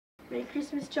Merry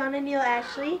Christmas, John and Neil,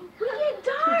 Ashley. We get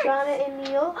darts! John and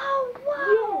Neil. Oh,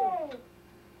 wow! Yay.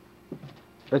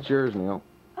 That's yours, Neil.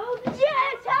 Oh,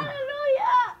 yes!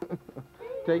 Hallelujah!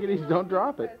 Take it easy. Don't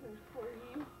drop it. What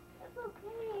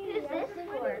is this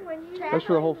for? That's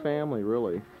for the whole family,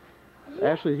 really.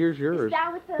 Yes. Ashley, here's yours. Is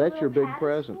that what the That's your little big pad is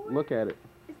present. for? Look at it.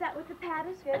 Is that what the pad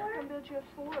is Dad's for? gonna build you a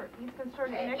fort. He's gonna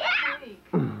start it next week.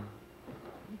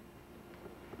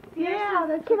 Yeah,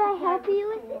 that's Can I help you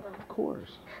with it? Of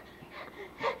course.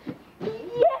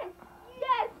 Yes!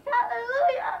 Yes!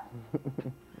 Hallelujah!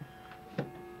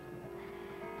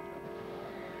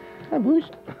 Hi, Bruce.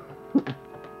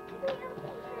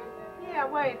 Yeah,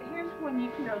 wait. Here's one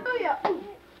you can open. Hallelujah!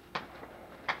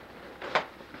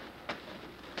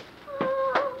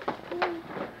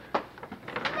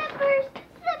 Slippers!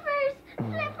 Slippers!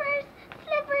 Slippers!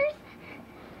 Slippers!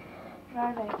 Where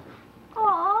are they?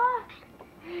 Aww!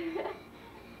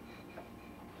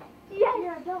 Yes!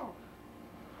 Yeah, don't.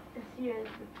 This year is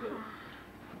the thing.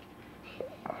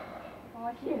 Oh,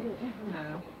 I can't do it.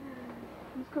 No.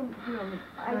 Who's going to be on the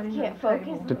I can't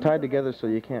focus. They're tied together so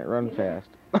you can't run fast.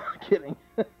 Kidding.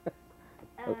 Yes,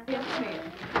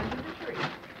 ma'am. Under the tree.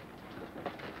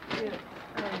 Yes.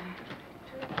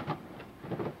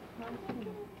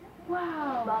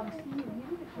 Wow!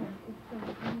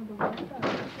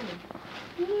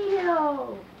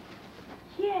 Neil.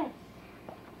 Yes.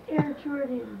 Air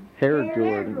Jordan. Hair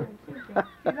Jordan.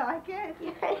 You like it?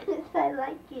 Yes, I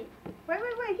like it. Wait.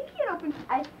 He can't open.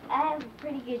 I have a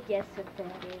pretty good guess what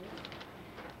that is.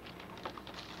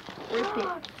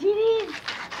 CDs!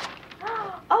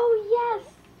 Oh, yes!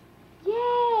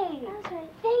 Yay! That's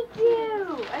right. Thank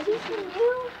you! Are these from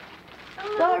you?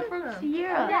 Dollar from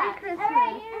Sierra. Merry Christmas. All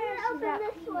right, She's open got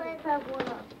this pink. one. Have one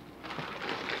up.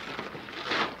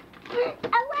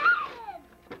 Aladdin!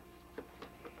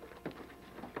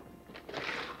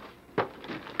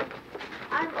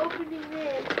 I'm opening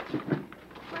this.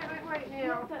 Wait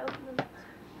now. If I open them.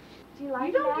 Do you like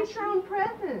You don't that? get your own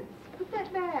presents. Put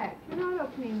that back. You're not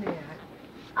opening that.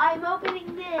 I'm opening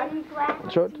Are this. you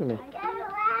glad? Show it to me. Get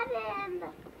Aladdin!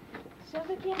 Show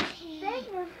the gift. Thank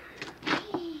you.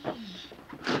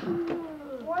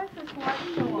 Why is this light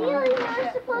so on? Neil, What's you're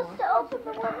that supposed for? to open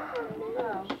the one for me.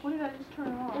 Oh, what did I just turn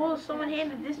on? Well, someone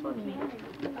handed this one to me.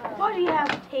 Why do you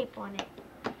have tape on it?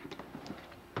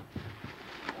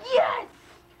 Yes!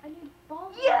 I need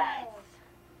balls. Yes!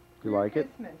 You like it?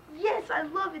 Christmas. Yes, I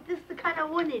love it. This is the kind I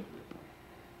wanted.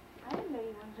 I didn't know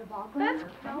you wanted a ball. That's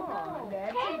come on.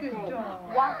 That's a good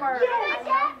dog. Whopper. Yes! I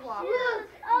love Whopper. Look!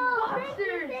 Oh, thank you,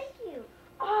 Boxers. thank you.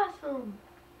 Awesome.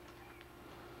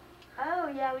 Oh,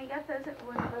 yeah, we got those at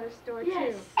one other store,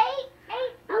 Yes. too.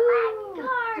 Eight Aladdin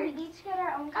cards. Do we each get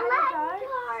our own kind of Aladdin cards?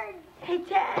 cards. Hey,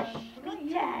 Tash.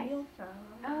 Meet Tash.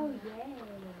 Oh, yay.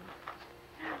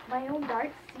 My own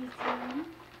darts, CC.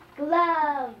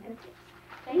 Gloves.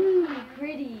 Ooh,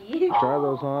 pretty. Try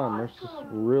those on. They're just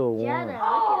real warm. Jana, look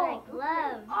Oh. at my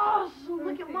gloves. Awesome.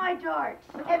 Look at my darts.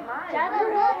 Look at mine.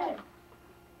 Jana, look.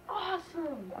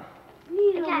 Awesome.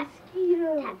 Neat Tap.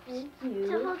 mosquito. Tap.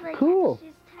 To hold my Cool.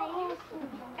 she's tight.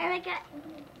 And I got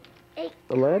 8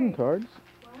 Aladdin cards.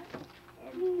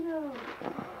 Neato.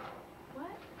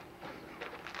 What?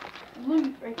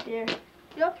 Loot right there.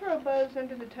 Y'all throw bows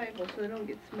under the table so they don't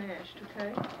get smashed,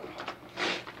 okay?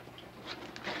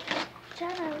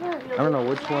 Jana, look. I don't know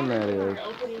which one that is.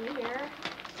 Opening here.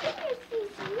 Come here,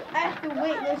 CC. I have to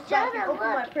wait this so I can Jonah, open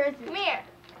my look. present. Come here.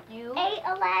 You. 8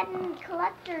 Aladdin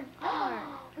collector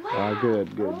cards. Ah, good.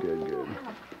 How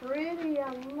pretty.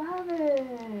 I love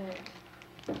it.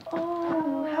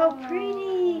 Oh, how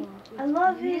pretty. I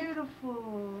love it.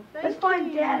 Beautiful. Let's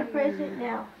find Dad a present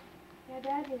now. Yeah,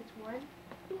 that is one.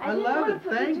 I love it.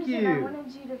 Thank you. I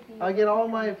wanted you to be. I get all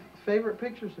my favorite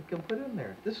pictures that can put in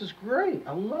there. This is great.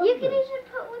 I love You this. can even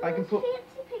put one I of can those put-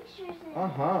 fancy pictures in.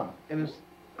 Uh-huh. And it's,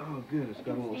 oh good, it's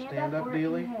got a little stand-up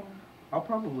dealie. I'll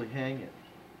probably hang it.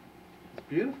 It's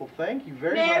beautiful. Thank you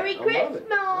very Merry much. I love it.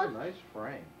 Christmas. What a nice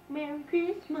frame. Merry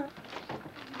Christmas.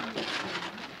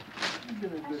 You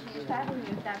did a good job.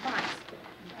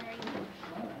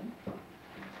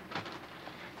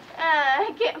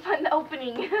 I can't find the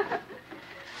opening.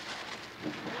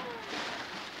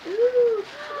 Ooh.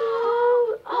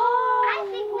 Oh. I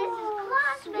think Mrs.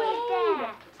 Claus made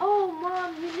that. Oh,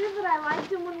 Mom, you knew that I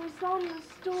liked him when we saw him in the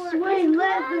store. Suede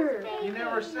leather. You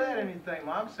never said anything.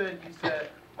 Mom said,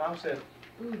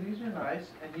 ooh, these are nice,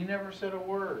 and you never said a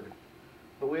word.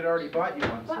 But we'd already bought you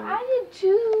one, But so. I did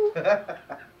too.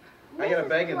 I got a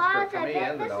begging strip for me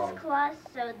and the Mrs. dog. Claus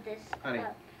sewed this Honey.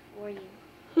 up for you.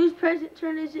 Whose present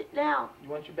turn is it now? You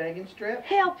want your begging strip?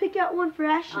 Hey, I'll pick out one for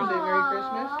Ashley. Say Merry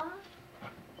Christmas.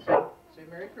 Aw. Say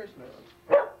Merry Christmas.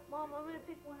 Mom, I'm gonna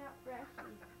pick one out for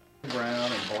Ashley.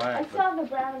 Brown and black. I saw the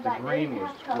brown and the black. green They was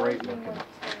have colors great in looking. them.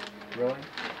 Really?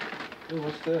 Ooh,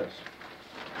 what's this?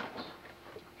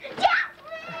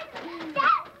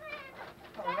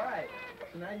 All right.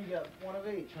 So now you got one of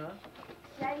each, huh?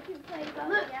 Now you can play both.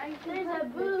 Look, Now you can there's play a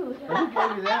booth. Who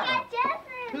gave you that one?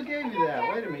 Jasmine. Who gave you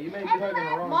that? Wait a minute, you may be hugging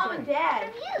the wrong Mom thing. and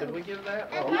Dad. Did we give that?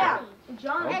 And Oh, Yeah. okay.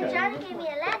 John. Okay. And John gave me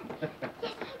a lemon.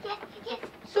 Yes, yes, yes.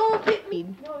 Someone pick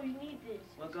me. No, you need this.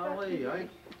 Well, golly,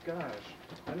 gosh,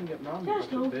 I didn't get mom Just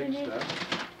such a big open it.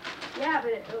 stuff. Yeah,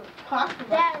 but it Cost me.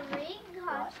 That ring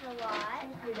costs a lot.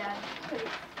 your dad. But it's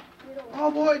little.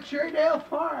 Oh boy, Cherrydale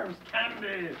Farms,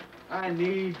 candy. I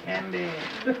need candy.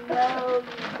 No,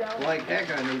 you don't. Like heck,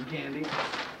 I need candy.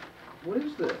 What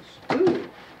is this? Ooh,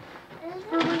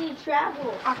 For when you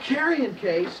travel. a carrying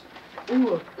case.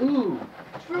 Ooh, ooh.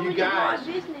 For You when you go on guys.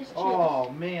 business trips. Oh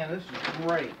man, this is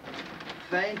great.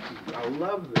 Thank you. I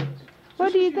love this.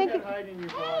 What do you think It hide in your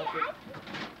closet?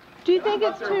 Do you I'm think out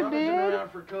it's there too rummaging big?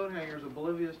 around for coat hangers,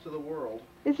 oblivious to the world.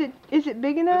 Is it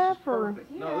big This enough is or?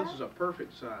 perfect. No, this is a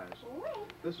perfect size.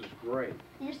 This is great.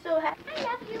 You're so happy. I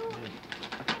love you.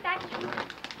 I got you.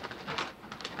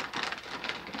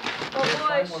 Oh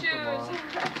boy,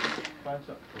 Find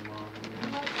something for mom.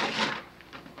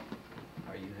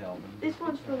 Are you helping? This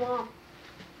one's for mom.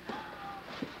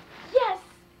 Yes,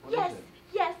 What is yes, it?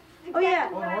 yes. Oh yeah.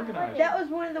 Oh, an organizer. That was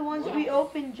one of the ones we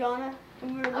opened, Jonna,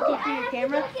 when we were looking through your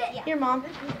camera. Here, Mom.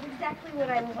 This is exactly what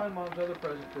I want. Find mom's other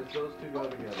present because those two go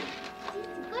together.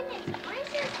 Goodness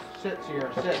gracious. Sit, Sierra,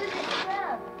 Who sit. does it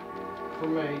from? For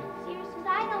me, Seriously, I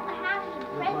don't have any this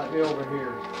might presents. be over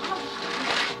here.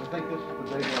 I think this is the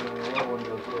big one and the little one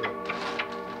goes with it.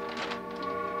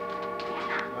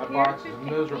 That box is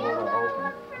miserable to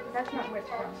open. That's not where it's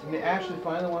from. Ashley,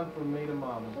 find the one from me to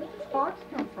mom. Where does this box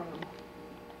come from?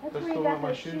 That's where the you one got my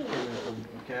those shoes shoes. came in from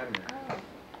the cabinet.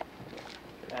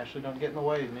 Ashley, don't get in the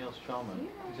way. Neil's filming.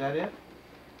 Is that it?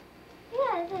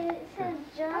 Yeah, it says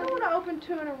I John. don't want to open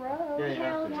two in a row. Yeah, you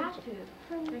have You to. have to.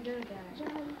 From They're good at that.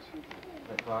 John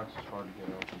That box is hard to get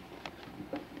open.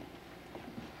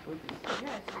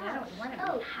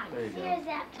 Oh, There you go. Sierra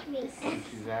zapped me.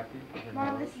 She's happy.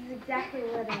 Mom, this is exactly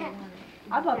what I wanted.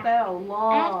 I bought that a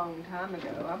long time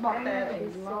ago. I bought that a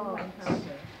long time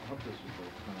ago. I hope this is the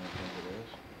kind I think it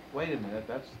is. Wait a minute,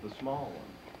 that's the small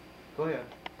one. Go ahead.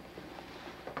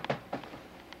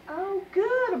 Oh,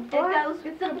 good. A black, goes with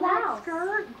it's the a black blouse.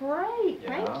 skirt. Great.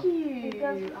 Yeah. Thank you. It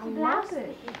goes with I the love blouse.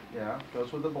 it. Yeah,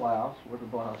 goes with the blouse. Where the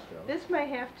blouse goes. This may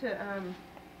have to,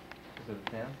 Is it a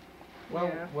 10? Well,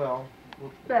 Yeah. well.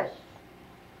 but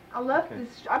I love Okay.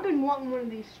 this. I've been wanting one of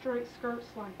these straight skirts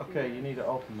like this. Okay, you need to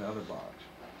open the other box.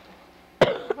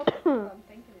 That's what I'm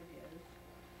thinking it is.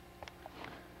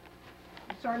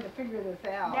 I'm starting to figure this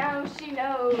out. Now she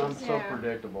knows. I'm so Yeah.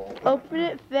 predictable. Open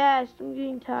it fast. I'm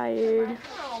getting tired.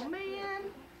 Oh, man.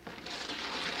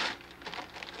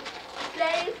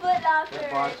 Stay Foot Locker.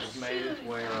 That box has made its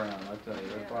way around, I tell you.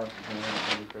 That box has been around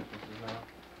many Christmases now.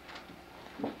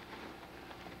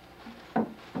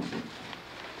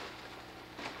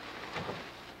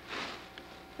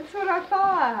 That's what I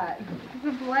thought. It's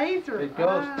a blazer. It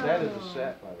goes, Oh. that is a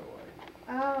set, by the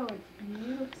way. Oh, it's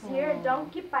beautiful. Sierra,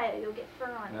 don't get by it. You'll get fur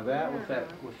on Now it. that with that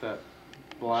Should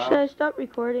I blouse, stop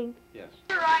recording? yes.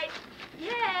 Right. Yay!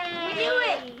 You do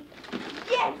it.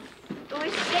 Yes. It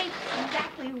was shaped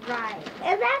exactly right.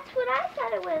 And that's what I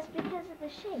thought it was because of the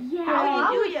shape. Yeah. Oh, How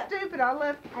I you was do ya? stupid. I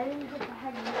left. I didn't get the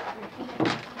hug.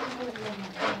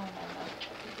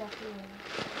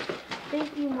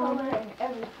 Thank you, Mama. And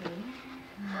everything.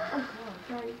 Oh,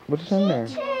 sorry. What's in there?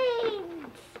 Chains!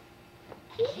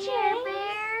 Care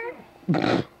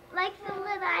Bear! Like the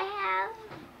one I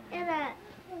have in a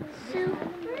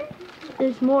super.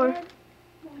 There's more.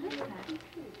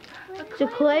 It's a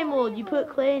clay mold. You put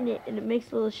clay in it and it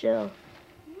makes a little shell.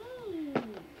 Neat.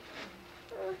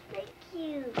 Oh, thank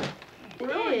you. It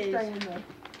Really is. stay in there.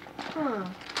 Huh.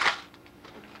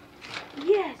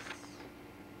 Yes.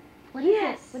 What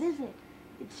Yes. What is it?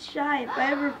 It's shy if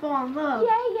I ever fall in love.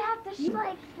 Yeah, you have to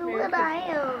like the one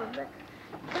I own.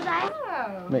 Cause I.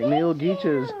 Oh. McNeil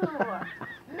Geaches.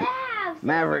 Mavs!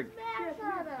 Maverick. Mavs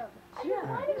on them. I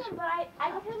wanted them, but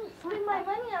I couldn't spend my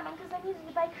money on them because I needed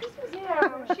to buy Christmas Yeah,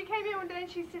 presents. she came in one day and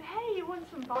she said, "Hey, you want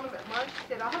some bottom at lunch?" She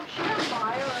said, "I hope she don't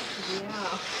buy her." I said,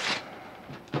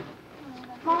 "Yeah."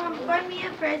 Mom, find me a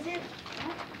present.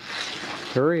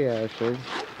 Hurry, Ashley.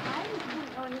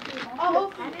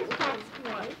 Oh, That is Pat's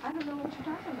play. I don't know what you're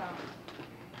talking about.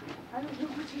 I don't know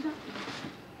what you're talking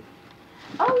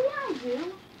about. Oh, yeah, I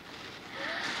do.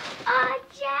 A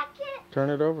jacket. Turn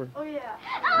it over. Oh, yeah.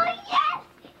 Oh yes,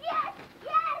 yes,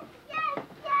 yes, yes,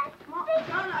 yes. Mom, Thank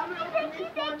Donna, I'm you, gonna thank open you,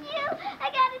 this thank one. you.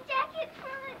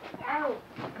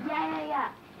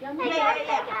 I Yeah, got it,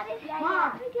 yeah. I got it. Mom.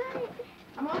 I got it.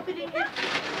 I'm opening it.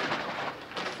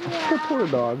 The poor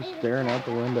dog's staring out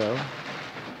the window.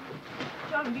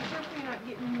 John, be careful you're not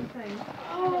getting anything.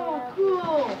 Oh,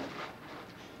 cool.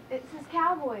 It says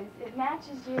Cowboys. It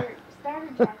matches your starter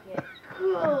jacket.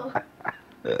 Cool.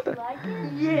 You like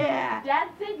it? Yeah. Dad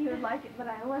said you would like it, but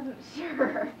I wasn't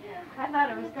sure. I thought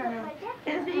it was kind of...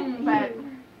 But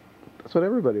That's what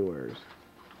everybody wears.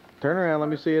 Turn around, let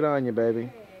me see it on you,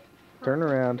 baby. Turn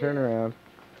around, turn around.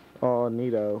 Oh,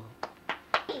 neato.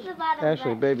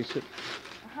 Ashley, baby, sit.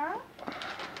 Huh?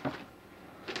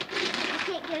 I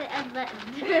can't get it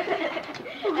unbuttoned. and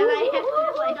I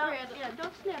have to like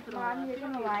don't snap it Mom, on. you're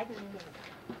gonna like this.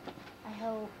 I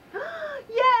hope.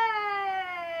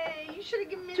 Yay! You should have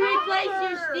given me To that replace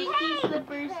your first. stinky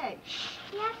slippers. Hey,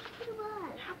 Yeah, it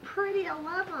was. how pretty, I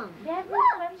love them. They have these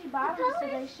spongy bottoms, so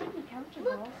they should be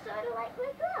comfortable. Looks sort of like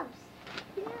my gloves.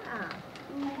 Yeah.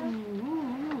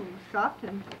 Ooh,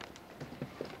 soften.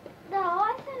 No,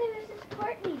 I thought it was this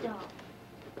Courtney doll.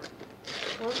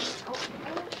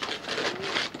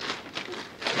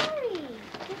 Sorry.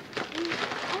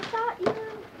 I thought you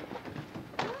were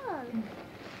wrong.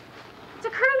 It's a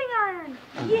curling iron.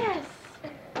 Yes.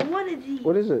 I wanted these.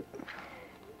 What is it?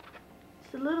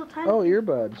 It's a little tiny. Oh,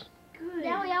 earbuds. Good.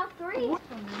 Now we have three.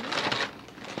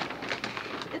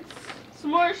 It's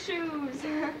some more shoes.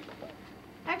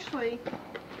 Actually, What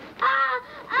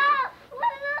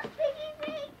are those sticky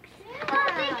things? Oh,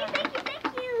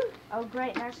 thank you. Oh,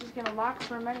 great. Now she's gonna lock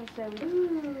for money, so we...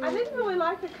 I didn't really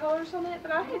like the colors on it,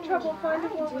 but I had trouble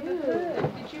finding one with a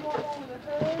hood. Did you want one with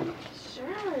a hood?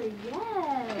 Sure,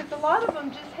 yes. Because a lot of them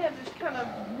just have this kind of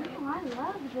Oh, I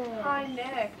love this. high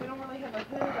neck. They don't really have a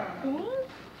hood on them.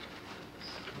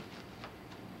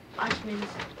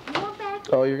 Eichmann's. More back.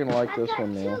 Oh, you're gonna like this I've got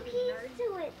one, Neil. 2 keys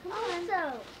to it.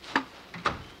 Also.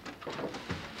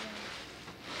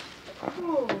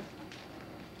 Cool.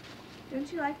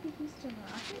 Don't you like the Houston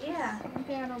Rockets? Yeah.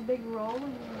 They had a big roll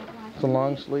and It's a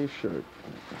long sleeve shirt.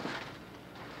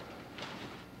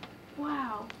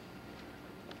 Wow.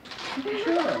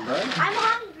 Sure, bud. I'm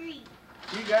hungry.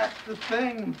 You got the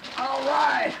thing. All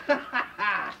right.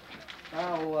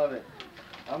 I love it.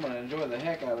 I'm gonna enjoy the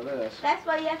heck out of this. That's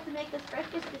why you have to make us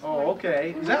breakfast this Oh, morning.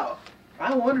 okay. Is that?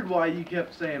 I wondered why you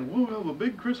kept saying we'll have a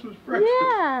big Christmas breakfast.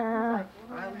 Yeah.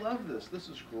 I love this. This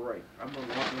is great. I'm gonna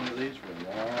want one of these for a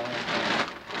long time.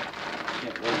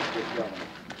 Can't wait to get going.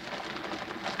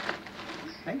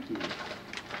 Thank you.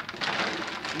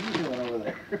 What are you doing over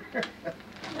there?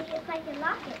 See if I can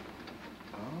lock it.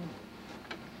 Oh.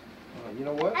 You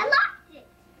know what? I locked it.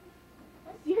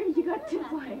 You got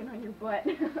tinsel hanging on your butt.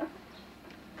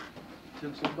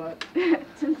 Tinsel butt.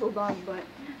 Tinsel dog butt.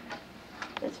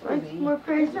 That's fine. More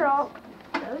presents. Those are all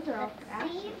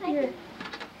See if I can.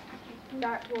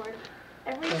 dartboard.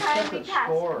 Every Let's time look we at pass,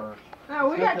 score. No,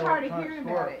 we got Set the tired of electronic hearing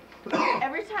score. about it.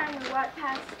 every time we walk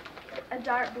past a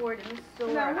dartboard in the store,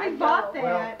 No, I we bought go, that.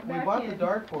 Well, we back bought in. the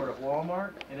dartboard at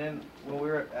Walmart, and then when we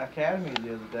were at Academy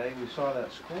the other day, we saw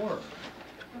that score.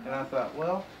 And I thought,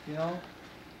 well, you know,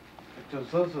 because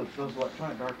those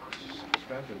electronic dartboards are so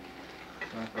expensive.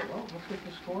 And I thought, well, let's get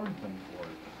the scoring thing for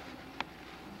it.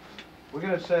 We're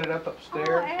gonna set it up Oh,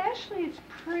 upstairs. Ashley, it's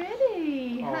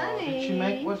pretty, Oh, honey. did she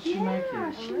make- what'd she make you?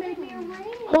 Yeah, she made me a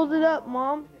ring. Hold it up,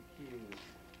 Mom.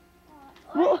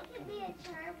 Or Whoa. it could be a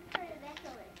charm for the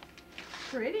necklace.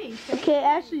 Pretty. Okay,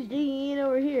 Ashley's digging in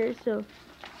over here, so.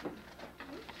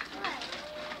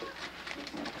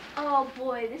 oh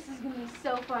boy, this is gonna be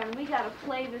so fun. We gotta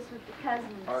play this with the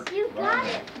cousins. Art You got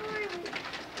Ryan. it for me.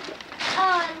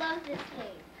 Oh, I love this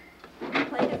game.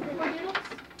 Played it for Doodles?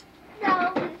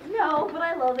 No, No, but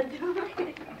I love it.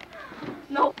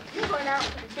 Nope. You're going out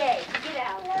for the day. Get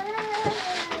out.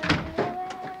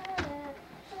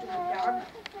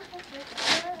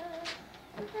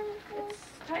 It's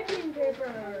typing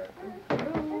paper.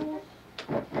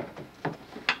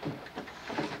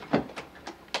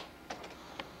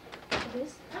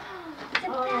 This? it's a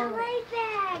ballet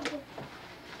bag.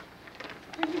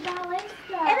 There's your ballet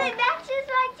stuff. And it matches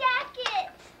my jacket.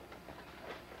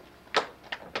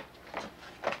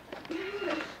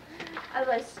 As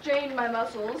I strained my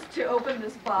muscles to open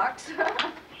this box,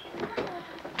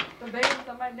 the veins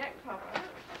on my neck pop out.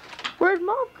 Where'd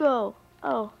Mom go?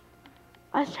 Oh.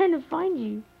 I was trying to find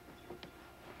you.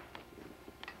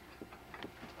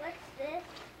 What's this?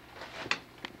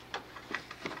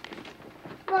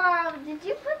 Mom, did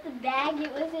you put the bag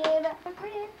it was in for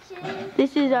predictions?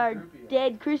 This is our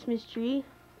dead Christmas tree.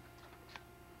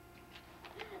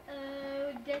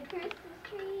 Oh, dead Christmas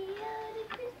tree, oh, dead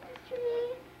Christmas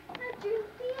tree. How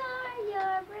droopy are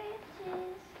your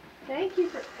branches? Thank you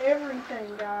for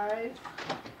everything, guys.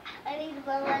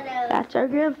 one of those. That's our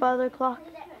grandfather clock.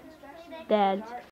 Dad's.